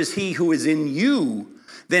 greater is he who is in you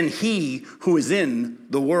than he who is in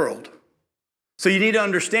the world. So you need to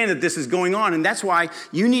understand that this is going on, and that's why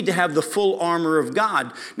you need to have the full armor of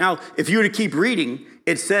God. Now, if you were to keep reading,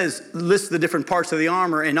 it says, lists the different parts of the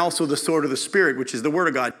armor and also the sword of the Spirit, which is the Word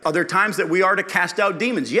of God. Are there times that we are to cast out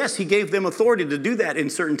demons? Yes, he gave them authority to do that in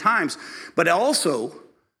certain times. But also,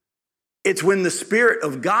 it's when the Spirit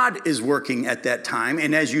of God is working at that time.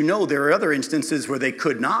 And as you know, there are other instances where they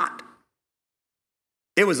could not.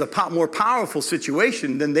 It was a more powerful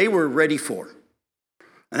situation than they were ready for.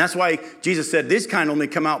 And that's why Jesus said this kind only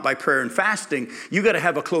come out by prayer and fasting. You got to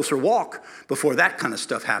have a closer walk before that kind of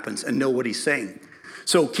stuff happens and know what he's saying.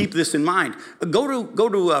 So keep this in mind. Go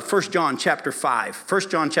to 1 John chapter 5. 1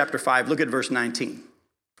 John chapter 5, look at verse 19.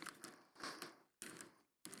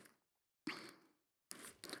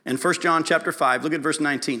 In 1 John chapter 5, look at verse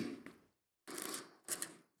 19.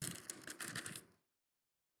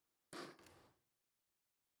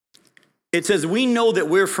 It says, we know that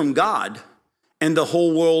we're from God, and the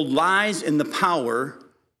whole world lies in the power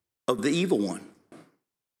of the evil one.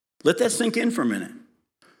 Let that sink in for a minute.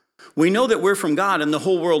 We know that we're from God, and the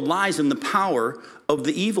whole world lies in the power of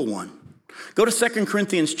the evil one. Go to 2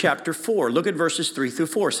 Corinthians chapter 4. Look at verses 3 through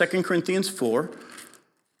 4. 2 Corinthians 4,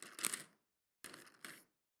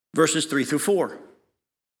 verses 3 through 4.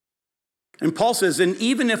 And Paul says, and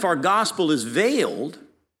even if our gospel is veiled,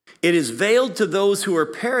 it is veiled to those who are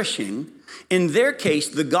perishing. In their case,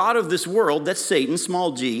 the God of this world, that's Satan,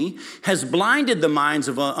 small g, has blinded the minds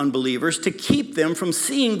of unbelievers to keep them from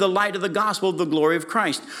seeing the light of the gospel of the glory of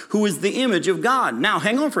Christ, who is the image of God. Now,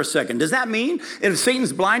 hang on for a second. Does that mean if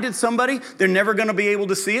Satan's blinded somebody, they're never going to be able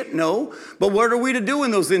to see it? No. But what are we to do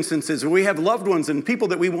in those instances where we have loved ones and people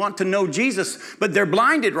that we want to know Jesus, but they're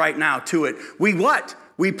blinded right now to it? We what?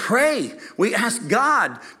 We pray. We ask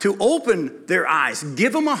God to open their eyes.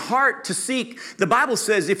 Give them a heart to seek. The Bible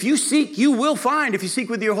says if you seek, you will find, if you seek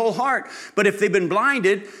with your whole heart. But if they've been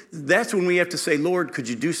blinded, that's when we have to say, Lord, could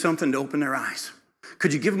you do something to open their eyes?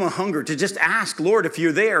 Could you give them a hunger to just ask, Lord, if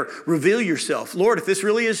you're there, reveal yourself. Lord, if this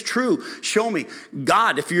really is true, show me.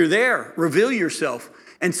 God, if you're there, reveal yourself.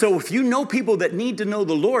 And so if you know people that need to know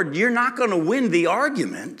the Lord, you're not going to win the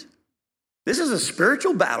argument. This is a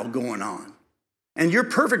spiritual battle going on. And your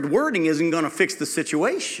perfect wording isn't going to fix the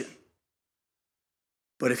situation.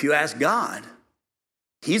 But if you ask God,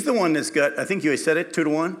 he's the one that's got, I think you said it,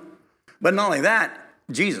 2-1. But not only that,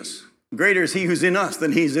 Jesus. Greater is he who's in us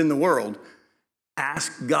than he's in the world.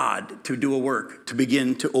 Ask God to do a work to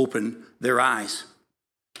begin to open their eyes.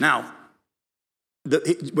 Now,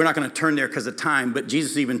 we're not going to turn there because of time, but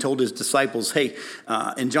Jesus even told his disciples, hey,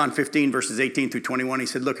 in John 15, verses 18 through 21, he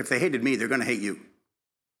said, look, if they hated me, they're going to hate you.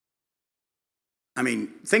 I mean,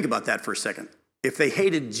 think about that for a second. If they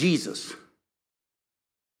hated Jesus,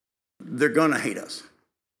 they're going to hate us.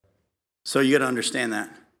 So you got to understand that.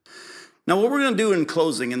 Now, what we're going to do in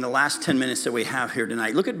closing in the last 10 minutes that we have here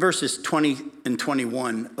tonight, look at verses 20 and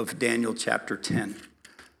 21 of Daniel chapter 10.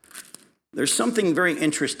 There's something very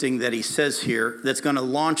interesting that he says here that's going to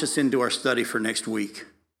launch us into our study for next week.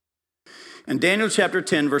 In Daniel chapter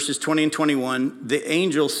 10, verses 20 and 21, the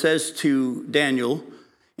angel says to Daniel,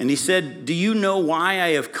 and he said, do you know why I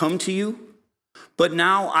have come to you? But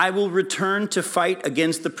now I will return to fight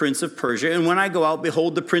against the prince of Persia, and when I go out,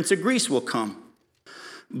 behold, the prince of Greece will come.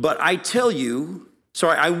 But I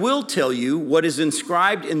will tell you what is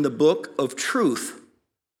inscribed in the book of truth.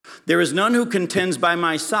 There is none who contends by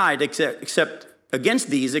my side except against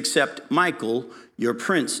these, except Michael, your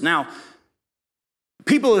prince. Now,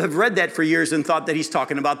 people have read that for years and thought that he's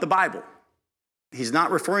talking about the Bible. He's not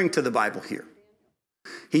referring to the Bible here.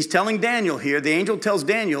 He's telling Daniel here, the angel tells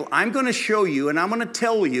Daniel, I'm going to show you and I'm going to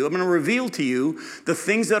tell you, I'm going to reveal to you the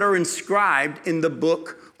things that are inscribed in the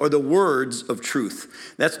book or the words of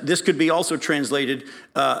truth. This could be also translated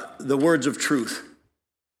the words of truth.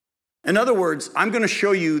 In other words, I'm going to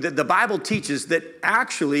show you that the Bible teaches that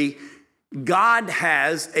actually God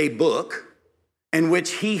has a book in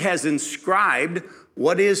which he has inscribed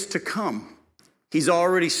what is to come. He's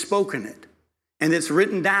already spoken it. And it's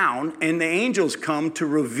written down, and the angels come to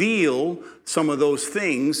reveal some of those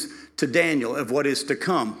things to Daniel of what is to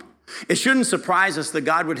come. It shouldn't surprise us that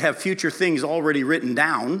God would have future things already written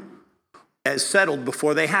down as settled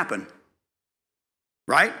before they happen.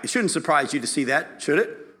 Right? It shouldn't surprise you to see that, should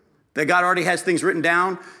it? That God already has things written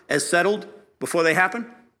down as settled before they happen?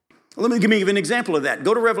 Let me give you an example of that.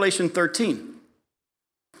 Go to Revelation 13.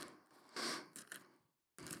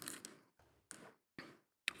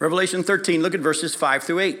 Revelation 13, look at verses 5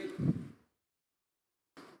 through 8. It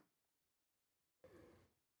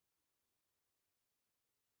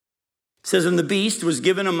says, and the beast was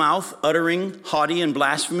given a mouth uttering haughty and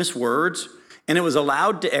blasphemous words, and it was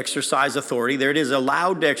allowed to exercise authority. There it is,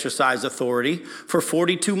 allowed to exercise authority for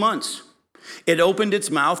 42 months. It opened its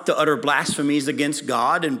mouth to utter blasphemies against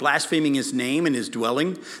God and blaspheming his name and his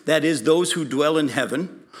dwelling, that is, those who dwell in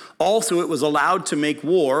heaven. Also, it was allowed to make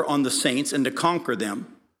war on the saints and to conquer them.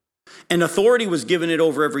 And authority was given it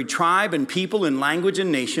over every tribe and people and language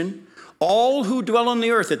and nation. All who dwell on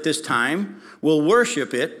the earth at this time will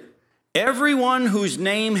worship it. Everyone whose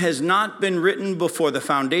name has not been written before the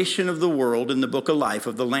foundation of the world in the book of life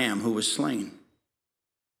of the Lamb who was slain.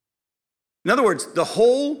 In other words, the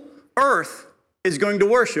whole earth is going to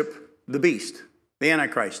worship the beast, the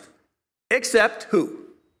Antichrist. Except who?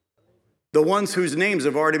 The ones whose names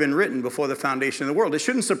have already been written before the foundation of the world. It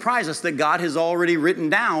shouldn't surprise us that God has already written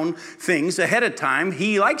down things ahead of time.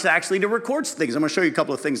 He likes actually to record things. I'm going to show you a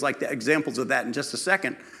couple of things like that, examples of that in just a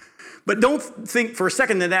second. But don't think for a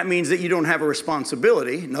second that that means that you don't have a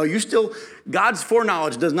responsibility. No, God's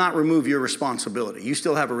foreknowledge does not remove your responsibility. You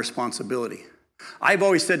still have a responsibility. I've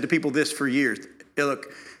always said to people this for years. Hey,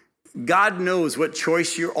 look, God knows what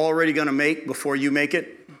choice you're already going to make before you make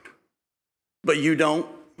it, but you don't.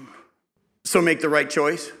 So make the right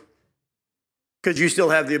choice, because you still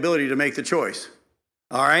have the ability to make the choice.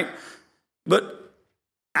 All right? But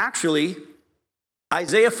actually,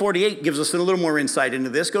 Isaiah 48 gives us a little more insight into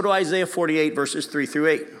this. Go to Isaiah 48, verses 3 through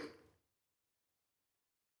 8.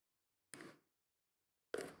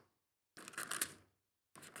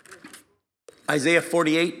 Isaiah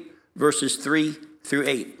 48, verses 3 through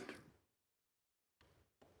 8.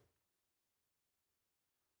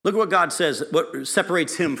 Look at what God says, what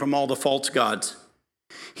separates him from all the false gods.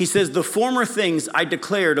 He says, the former things I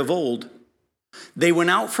declared of old, they went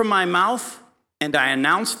out from my mouth, and I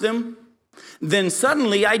announced them. Then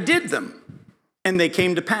suddenly I did them, and they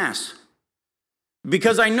came to pass.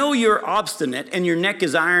 Because I know you're obstinate, and your neck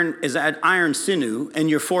is iron sinew, and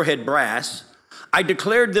your forehead brass, I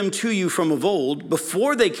declared them to you from of old.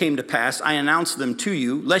 Before they came to pass, I announced them to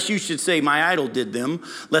you, lest you should say, my idol did them,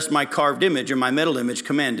 lest my carved image or my metal image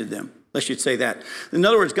commanded them. Lest you'd say that. In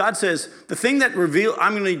other words, God says, the thing that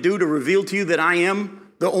I'm going to do to reveal to you that I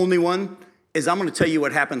am the only one is I'm going to tell you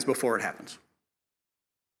what happens before it happens.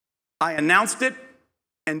 I announced it,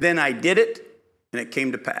 and then I did it, and it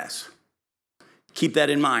came to pass. Keep that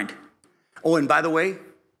in mind. Oh, and by the way,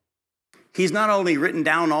 he's not only written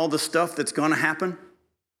down all the stuff that's going to happen,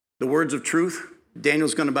 the words of truth,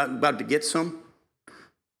 Daniel's about to get some.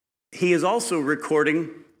 He is also recording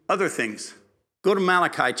other things. Go to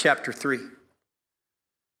Malachi chapter 3.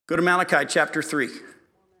 Go to Malachi chapter 3.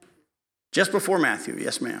 Just before Matthew,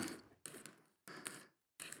 yes ma'am.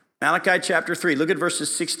 Malachi chapter 3, look at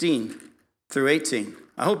verses 16 through 18.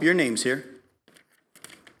 I hope your name's here.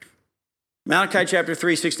 Malachi chapter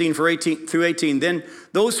 3, 16 through 18. Then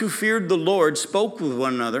those who feared the Lord spoke with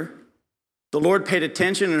one another. The Lord paid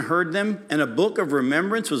attention and heard them, and a book of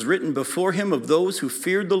remembrance was written before him of those who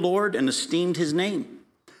feared the Lord and esteemed his name.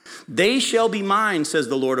 They shall be mine, says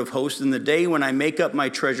the Lord of hosts, in the day when I make up my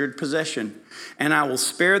treasured possession, and I will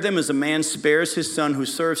spare them as a man spares his son who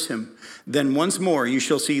serves him. Then once more you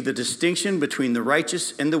shall see the distinction between the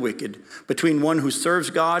righteous and the wicked, between one who serves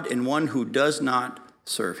God and one who does not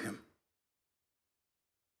serve him.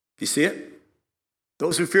 You see it?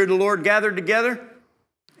 Those who feared the Lord gathered together,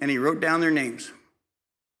 and he wrote down their names.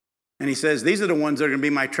 And he says, these are the ones that are going to be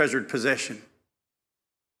my treasured possession.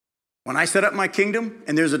 When I set up my kingdom,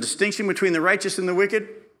 and there's a distinction between the righteous and the wicked,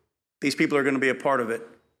 these people are going to be a part of it.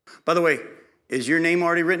 By the way, is your name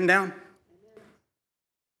already written down?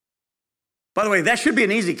 By the way, that should be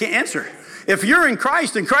an easy answer. If you're in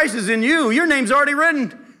Christ and Christ is in you, your name's already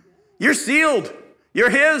written. You're sealed. You're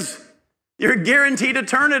his. You're guaranteed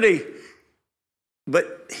eternity.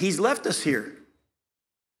 But he's left us here.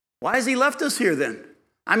 Why has he left us here then?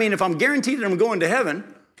 I mean, if I'm guaranteed that I'm going to heaven,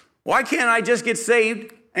 why can't I just get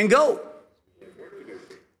saved and go?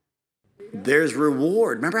 There's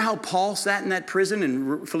reward. Remember how Paul sat in that prison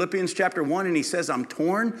in Philippians chapter 1 and he says, I'm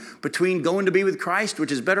torn between going to be with Christ,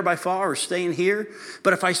 which is better by far, or staying here.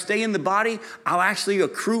 But if I stay in the body, I'll actually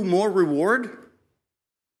accrue more reward.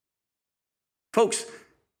 Folks,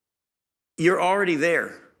 you're already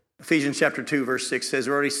there. Ephesians chapter 2 verse 6 says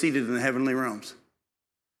we're already seated in the heavenly realms.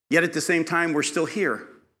 Yet at the same time, we're still here.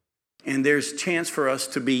 And there's chance for us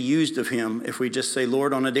to be used of him if we just say,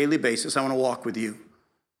 Lord, on a daily basis, I want to walk with you.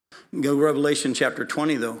 Go to Revelation chapter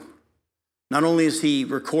 20, though. Not only is he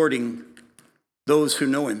recording those who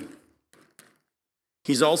know him,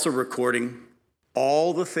 he's also recording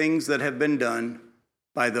all the things that have been done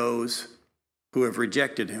by those who have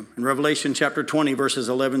rejected him. In Revelation chapter 20, verses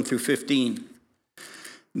 11 through 15.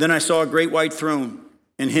 Then I saw a great white throne,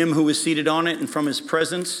 and him who was seated on it, and from his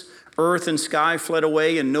presence earth and sky fled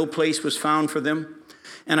away, and no place was found for them.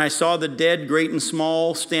 And I saw the dead, great and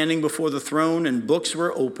small, standing before the throne, and books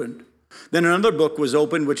were opened. Then another book was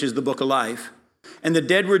opened, which is the book of life. And the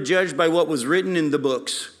dead were judged by what was written in the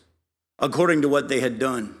books, according to what they had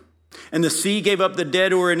done. And the sea gave up the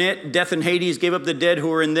dead who were in it. Death and Hades gave up the dead who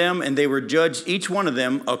were in them, and they were judged, each one of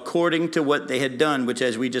them, according to what they had done, which,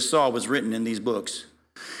 as we just saw, was written in these books.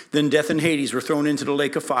 Then death and Hades were thrown into the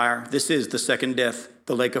lake of fire. This is the second death,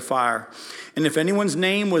 the lake of fire. And if anyone's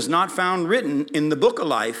name was not found written in the book of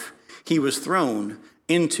life, he was thrown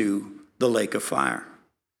into the lake of fire.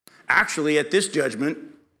 Actually, at this judgment,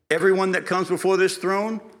 everyone that comes before this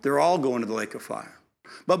throne, they're all going to the lake of fire.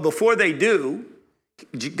 But before they do,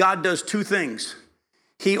 God does two things.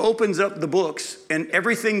 He opens up the books, and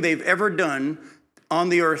everything they've ever done on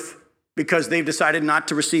the earth, because they've decided not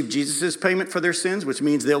to receive Jesus' payment for their sins, which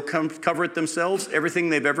means they'll cover it themselves. Everything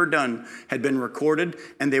they've ever done had been recorded,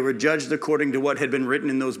 and they were judged according to what had been written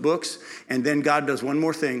in those books. And then God does one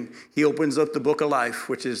more thing. He opens up the book of life,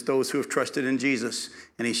 which is those who have trusted in Jesus,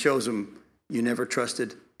 and he shows them, you never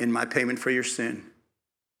trusted in my payment for your sin.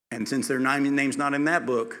 And since their name's not in that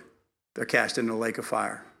book, they're cast into the lake of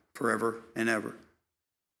fire forever and ever.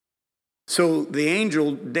 So the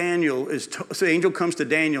angel comes to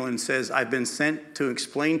Daniel and says, I've been sent to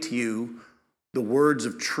explain to you the words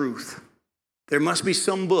of truth. There must be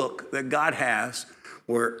some book that God has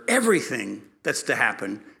where everything that's to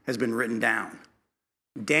happen has been written down.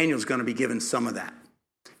 Daniel's going to be given some of that.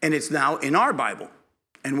 And it's now in our Bible.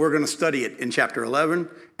 And we're going to study it in chapter 11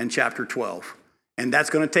 and chapter 12. And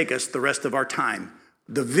that's going to take us the rest of our time.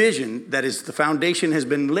 The vision that is the foundation has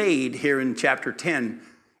been laid here in chapter 10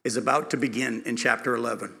 is about to begin in chapter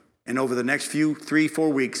 11. And over the next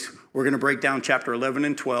 3-4 weeks, we're going to break down chapter 11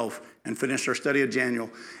 and 12 and finish our study of Daniel.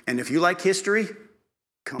 And if you like history,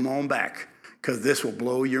 come on back, because this will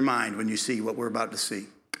blow your mind when you see what we're about to see.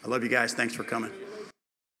 I love you guys. Thanks for coming.